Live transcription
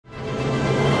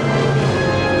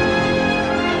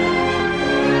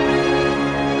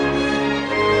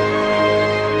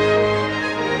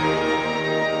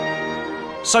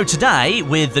So today,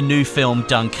 with the new film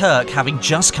Dunkirk having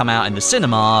just come out in the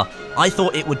cinema, I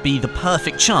thought it would be the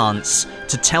perfect chance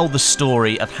to tell the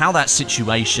story of how that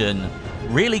situation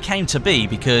really came to be,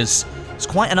 because it's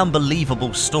quite an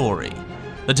unbelievable story.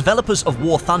 The developers of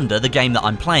War Thunder, the game that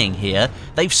I'm playing here,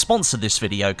 they've sponsored this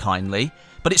video kindly,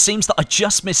 but it seems that I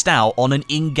just missed out on an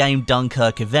in-game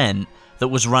Dunkirk event that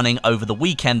was running over the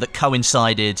weekend that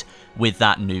coincided with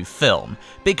that new film.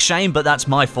 Big shame, but that's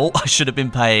my fault. I should have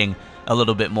been paying a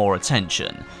little bit more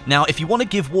attention. Now, if you want to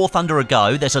give War Thunder a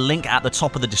go, there's a link at the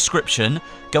top of the description.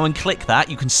 Go and click that,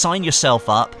 you can sign yourself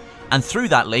up, and through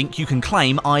that link you can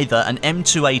claim either an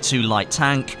M2A2 light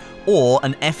tank or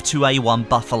an F2A1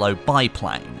 Buffalo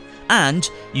biplane. And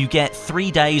you get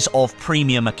 3 days of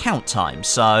premium account time,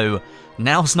 so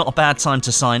now's not a bad time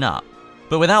to sign up.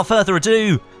 But without further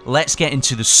ado, let's get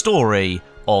into the story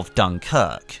of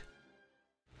Dunkirk.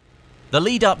 The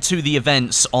lead up to the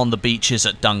events on the beaches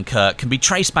at Dunkirk can be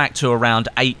traced back to around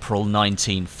April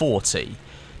 1940.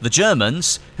 The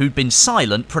Germans, who'd been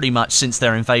silent pretty much since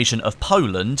their invasion of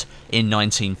Poland in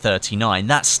 1939,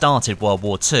 that started World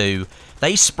War II,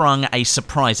 they sprung a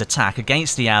surprise attack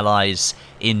against the Allies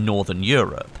in Northern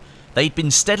Europe. They'd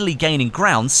been steadily gaining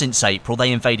ground since April.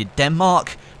 They invaded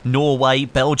Denmark, Norway,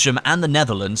 Belgium and the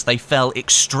Netherlands. They fell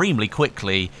extremely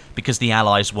quickly because the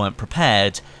Allies weren't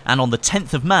prepared, and on the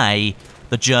 10th of May,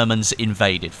 the Germans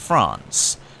invaded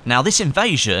France. Now, this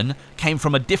invasion came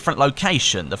from a different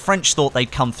location. The French thought they'd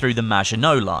come through the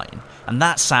Maginot Line, and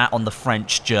that sat on the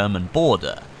French-German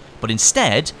border. But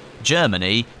instead,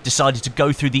 Germany decided to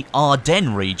go through the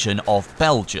Ardennes region of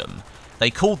Belgium. They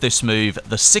called this move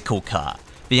the Sickle Cut.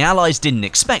 The Allies didn't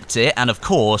expect it, and of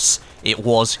course, it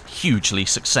was hugely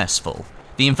successful.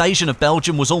 The invasion of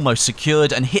Belgium was almost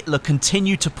secured, and Hitler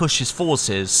continued to push his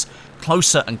forces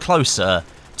closer and closer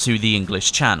to the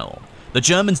English Channel. The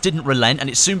Germans didn't relent, and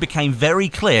it soon became very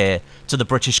clear to the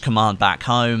British command back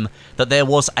home that there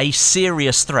was a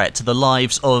serious threat to the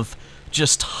lives of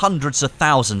just hundreds of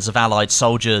thousands of Allied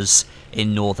soldiers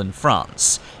in northern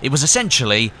France. It was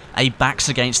essentially a backs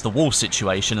against the wall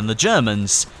situation, and the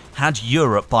Germans had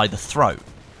Europe by the throat.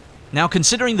 Now,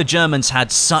 considering the Germans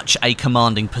had such a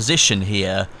commanding position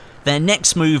here, their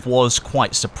next move was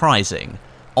quite surprising.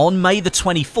 On May the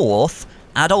 24th,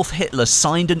 Adolf Hitler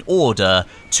signed an order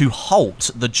to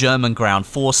halt the German ground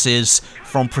forces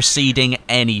from proceeding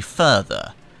any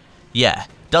further. Yeah,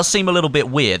 does seem a little bit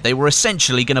weird. They were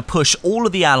essentially going to push all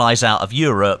of the Allies out of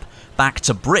Europe back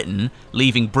to Britain,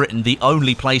 leaving Britain the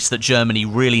only place that Germany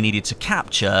really needed to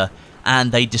capture,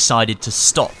 and they decided to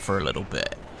stop for a little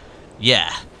bit.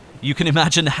 Yeah, you can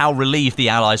imagine how relieved the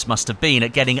Allies must have been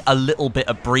at getting a little bit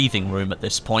of breathing room at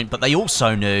this point, but they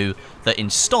also knew that in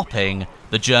stopping,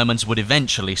 the Germans would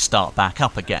eventually start back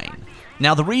up again.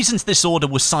 Now, the reasons this order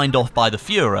was signed off by the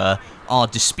Führer are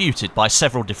disputed by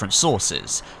several different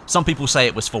sources. Some people say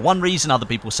it was for one reason, other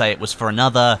people say it was for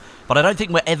another, but I don't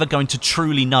think we're ever going to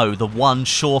truly know the one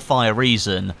surefire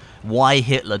reason why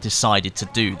Hitler decided to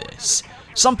do this.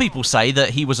 Some people say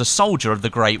that he was a soldier of the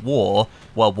Great War,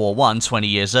 World War I, 20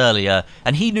 years earlier,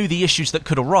 and he knew the issues that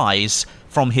could arise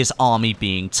from his army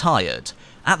being tired.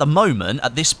 At the moment,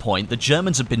 at this point, the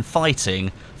Germans have been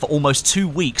fighting for almost 2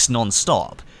 weeks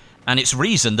non-stop, and it's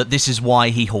reasoned that this is why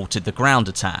he halted the ground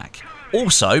attack.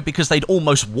 Also, because they'd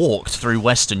almost walked through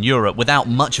Western Europe without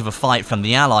much of a fight from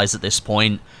the Allies at this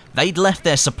point, they'd left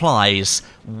their supplies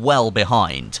well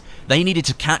behind. They needed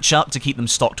to catch up to keep them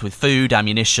stocked with food,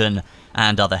 ammunition,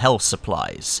 and other health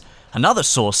supplies. Another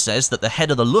source says that the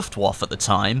head of the Luftwaffe at the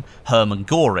time, Hermann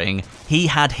Göring, he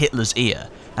had Hitler's ear,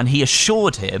 and he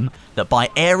assured him that by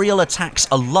aerial attacks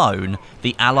alone,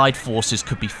 the Allied forces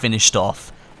could be finished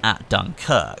off at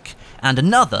Dunkirk. And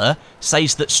another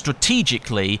says that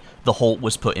strategically, the halt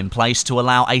was put in place to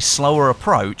allow a slower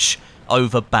approach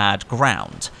over bad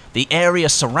ground. The area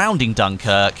surrounding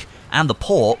Dunkirk and the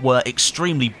port were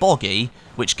extremely boggy,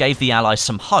 which gave the Allies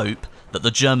some hope that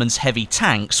the Germans' heavy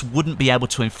tanks wouldn't be able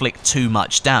to inflict too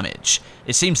much damage.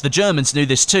 It seems the Germans knew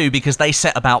this too, because they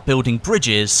set about building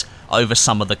bridges over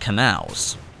some of the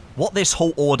canals. What this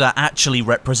halt order actually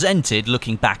represented,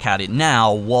 looking back at it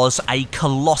now, was a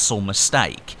colossal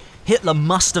mistake. Hitler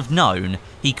must have known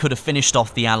he could have finished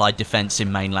off the Allied defence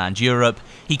in mainland Europe.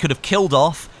 He could have killed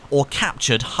off or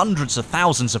captured hundreds of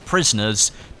thousands of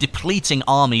prisoners, depleting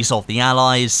armies of the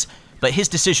Allies, but his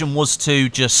decision was to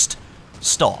just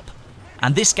stop.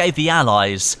 And this gave the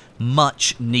Allies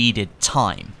much needed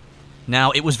time. Now,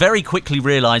 it was very quickly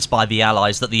realised by the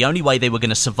Allies that the only way they were going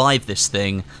to survive this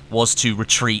thing was to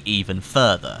retreat even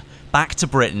further, back to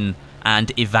Britain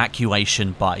and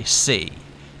evacuation by sea.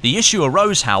 The issue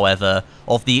arose, however,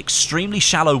 of the extremely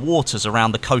shallow waters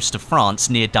around the coast of France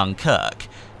near Dunkirk.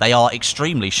 They are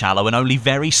extremely shallow and only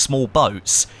very small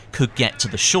boats could get to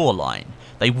the shoreline.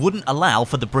 They wouldn't allow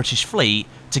for the British fleet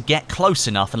to get close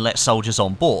enough and let soldiers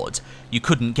on board. You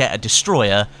couldn't get a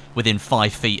destroyer within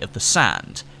 5 feet of the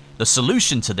sand. The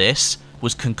solution to this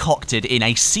was concocted in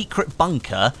a secret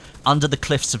bunker under the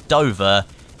cliffs of Dover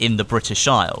in the British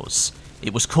Isles.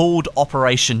 It was called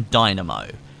Operation Dynamo,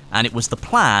 and it was the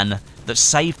plan that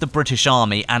saved the British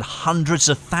Army and hundreds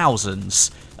of thousands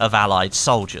of Allied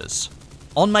soldiers.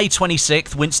 On May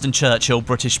 26th, Winston Churchill,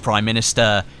 British Prime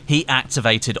Minister, he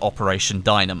activated Operation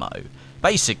Dynamo.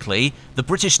 Basically, the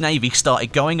British Navy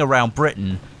started going around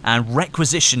Britain and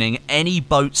requisitioning any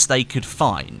boats they could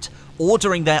find,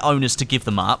 ordering their owners to give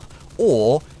them up,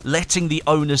 or letting the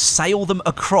owners sail them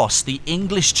across the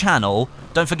English Channel,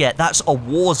 don't forget that's a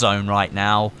war zone right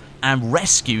now, and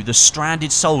rescue the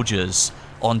stranded soldiers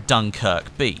on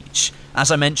Dunkirk beach. As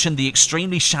I mentioned, the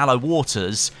extremely shallow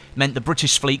waters meant the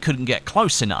British fleet couldn't get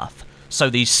close enough, so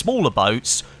these smaller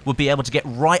boats would be able to get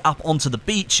right up onto the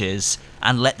beaches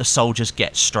and let the soldiers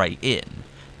get straight in.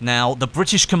 Now, the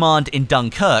British command in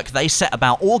Dunkirk, they set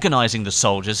about organising the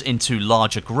soldiers into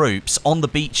larger groups on the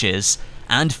beaches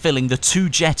and filling the 2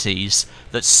 jetties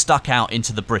that stuck out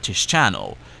into the British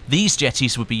Channel. These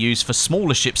jetties would be used for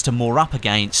smaller ships to moor up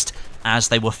against as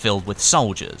they were filled with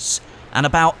soldiers. And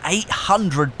about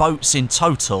 800 boats in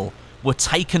total were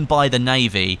taken by the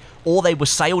Navy, or they were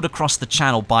sailed across the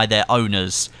channel by their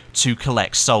owners to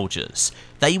collect soldiers.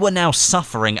 They were now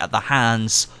suffering at the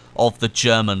hands of the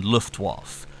German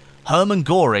Luftwaffe. Hermann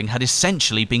Göring had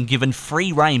essentially been given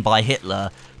free rein by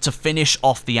Hitler to finish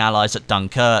off the Allies at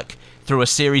Dunkirk through a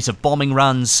series of bombing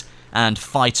runs and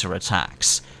fighter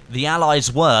attacks. The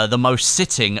Allies were the most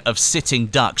sitting of sitting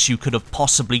ducks you could have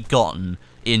possibly gotten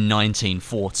in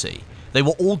 1940. They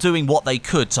were all doing what they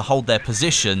could to hold their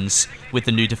positions, with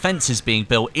the new defences being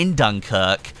built in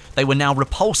Dunkirk. They were now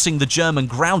repulsing the German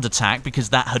ground attack because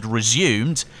that had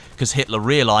resumed, because Hitler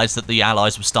realised that the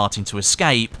Allies were starting to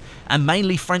escape, and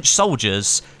mainly French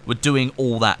soldiers were doing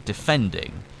all that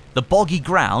defending. The boggy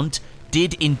ground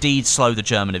did indeed slow the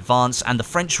German advance, and the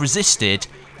French resisted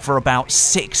for about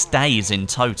 6 days in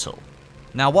total.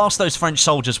 Now, whilst those French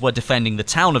soldiers were defending the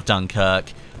town of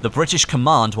Dunkirk, the British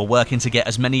command were working to get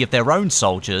as many of their own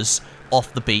soldiers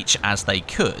off the beach as they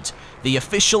could. The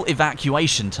official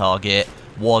evacuation target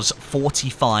was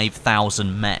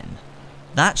 45,000 men.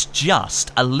 That's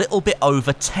just a little bit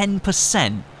over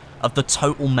 10% of the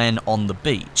total men on the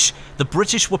beach. The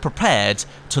British were prepared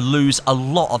to lose a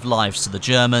lot of lives to the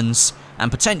Germans,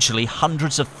 and potentially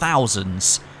hundreds of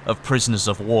thousands of prisoners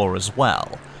of war as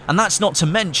well. And that's not to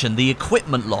mention the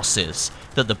equipment losses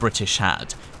that the British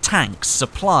had. Tanks,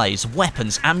 supplies,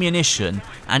 weapons, ammunition,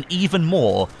 and even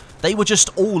more. They were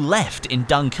just all left in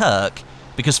Dunkirk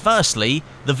because firstly,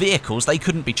 the vehicles, they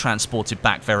couldn't be transported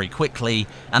back very quickly,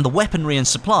 and the weaponry and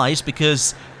supplies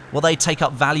because, well, they take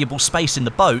up valuable space in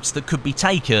the boats that could be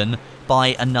taken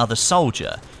by another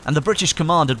soldier. And the British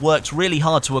command had worked really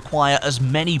hard to acquire as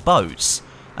many boats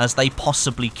as they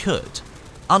possibly could.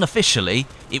 Unofficially,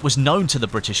 it was known to the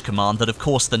British command that of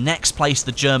course the next place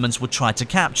the Germans would try to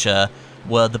capture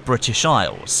were the British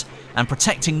Isles, and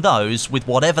protecting those with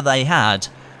whatever they had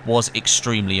was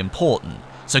extremely important.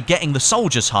 So getting the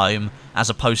soldiers home, as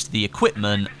opposed to the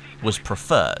equipment, was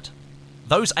preferred.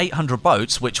 Those 800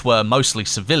 boats, which were mostly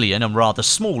civilian and rather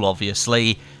small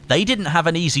obviously, they didn't have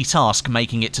an easy task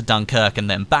making it to Dunkirk and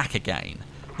then back again.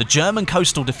 The German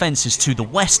coastal defences to the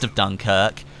west of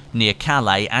Dunkirk, near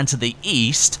Calais, and to the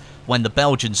east, when the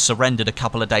Belgians surrendered a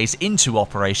couple of days into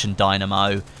Operation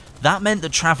Dynamo, that meant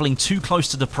that travelling too close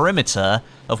to the perimeter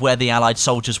of where the Allied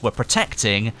soldiers were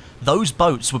protecting, those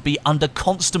boats would be under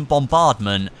constant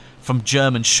bombardment from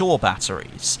German shore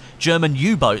batteries. German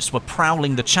U-boats were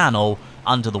prowling the channel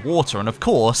under the water, and of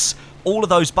course, all of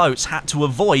those boats had to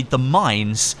avoid the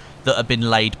mines that had been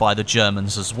laid by the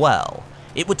Germans as well.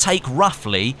 It would take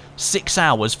roughly 6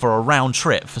 hours for a round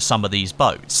trip for some of these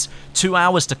boats. 2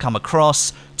 hours to come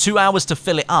across, 2 hours to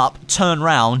fill it up, turn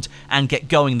round and get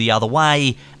going the other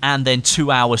way, and then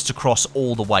 2 hours to cross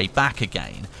all the way back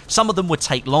again. Some of them would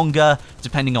take longer,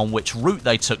 depending on which route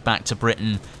they took back to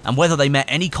Britain, and whether they met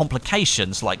any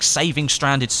complications like saving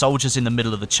stranded soldiers in the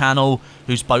middle of the channel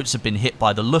whose boats had been hit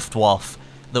by the Luftwaffe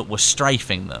that were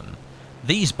strafing them.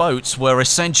 These boats were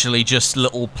essentially just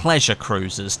little pleasure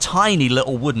cruisers, tiny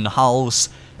little wooden hulls,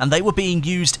 and they were being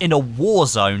used in a war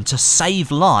zone to save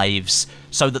lives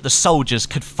so that the soldiers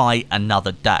could fight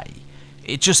another day.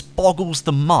 It just boggles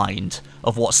the mind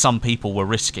of what some people were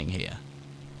risking here.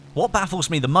 What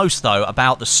baffles me the most though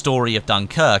about the story of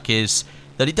Dunkirk is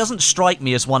that it doesn't strike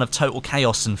me as one of total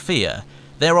chaos and fear.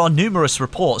 There are numerous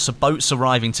reports of boats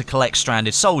arriving to collect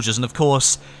stranded soldiers, and of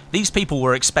course, these people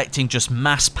were expecting just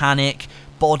mass panic,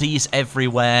 bodies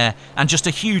everywhere, and just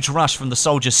a huge rush from the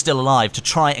soldiers still alive to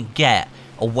try and get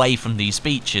away from these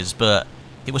beaches, but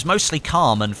it was mostly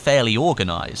calm and fairly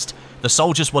organised. The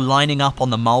soldiers were lining up on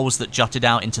the moles that jutted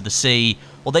out into the sea,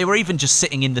 or they were even just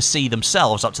sitting in the sea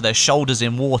themselves up to their shoulders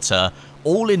in water,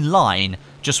 all in line,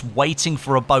 just waiting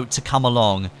for a boat to come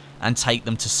along and take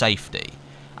them to safety.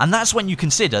 And that's when you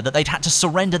consider that they'd had to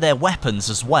surrender their weapons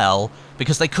as well,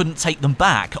 because they couldn't take them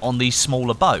back on these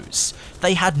smaller boats.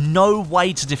 They had no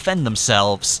way to defend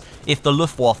themselves if the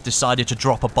Luftwaffe decided to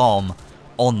drop a bomb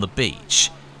on the beach.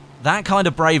 That kind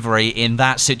of bravery in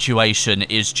that situation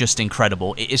is just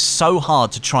incredible. It is so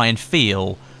hard to try and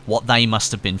feel what they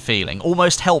must have been feeling.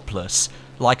 Almost helpless,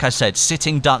 like I said,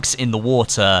 sitting ducks in the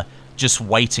water, just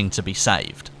waiting to be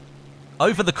saved.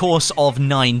 Over the course of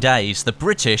 9 days, the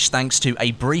British, thanks to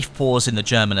a brief pause in the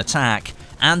German attack,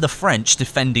 and the French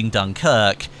defending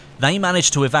Dunkirk, they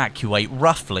managed to evacuate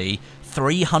roughly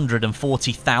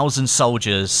 340,000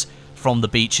 soldiers from the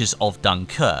beaches of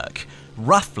Dunkirk.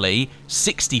 Roughly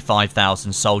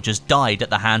 65,000 soldiers died at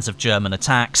the hands of German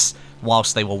attacks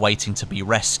whilst they were waiting to be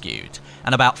rescued,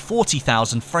 and about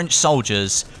 40,000 French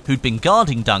soldiers who'd been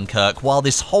guarding Dunkirk while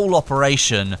this whole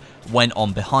operation went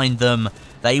on behind them,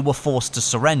 they were forced to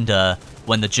surrender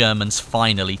when the Germans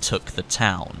finally took the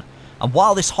town. And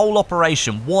while this whole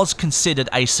operation was considered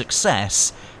a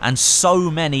success, and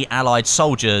so many Allied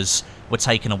soldiers were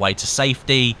taken away to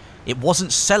safety, it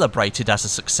wasn't celebrated as a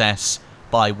success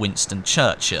by Winston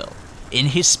Churchill. In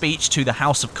his speech to the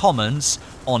House of Commons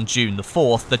on June the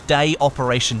 4th, the day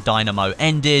Operation Dynamo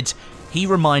ended, he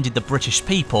reminded the British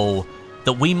people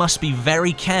that we must be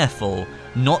very careful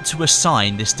not to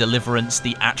assign this deliverance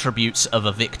the attributes of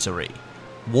a victory.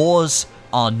 Wars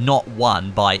are not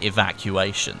won by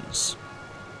evacuations.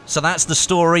 So that's the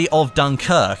story of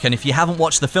Dunkirk, and if you haven't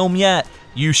watched the film yet,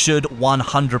 you should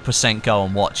 100% go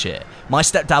and watch it. My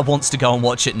stepdad wants to go and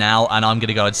watch it now, and I'm going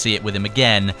to go and see it with him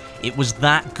again. It was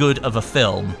that good of a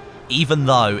film, even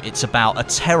though it's about a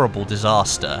terrible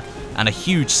disaster and a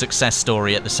huge success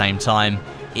story at the same time.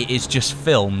 It is just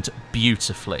filmed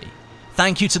beautifully.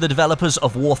 Thank you to the developers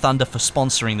of War Thunder for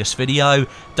sponsoring this video.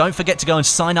 Don't forget to go and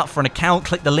sign up for an account.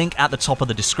 Click the link at the top of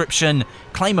the description.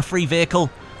 Claim a free vehicle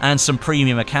and some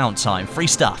premium account time. Free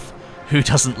stuff. Who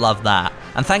doesn't love that?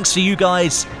 And thanks to you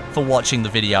guys for watching the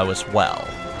video as well.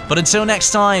 But until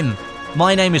next time,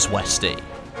 my name is Westie,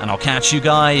 and I'll catch you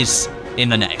guys in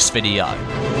the next video.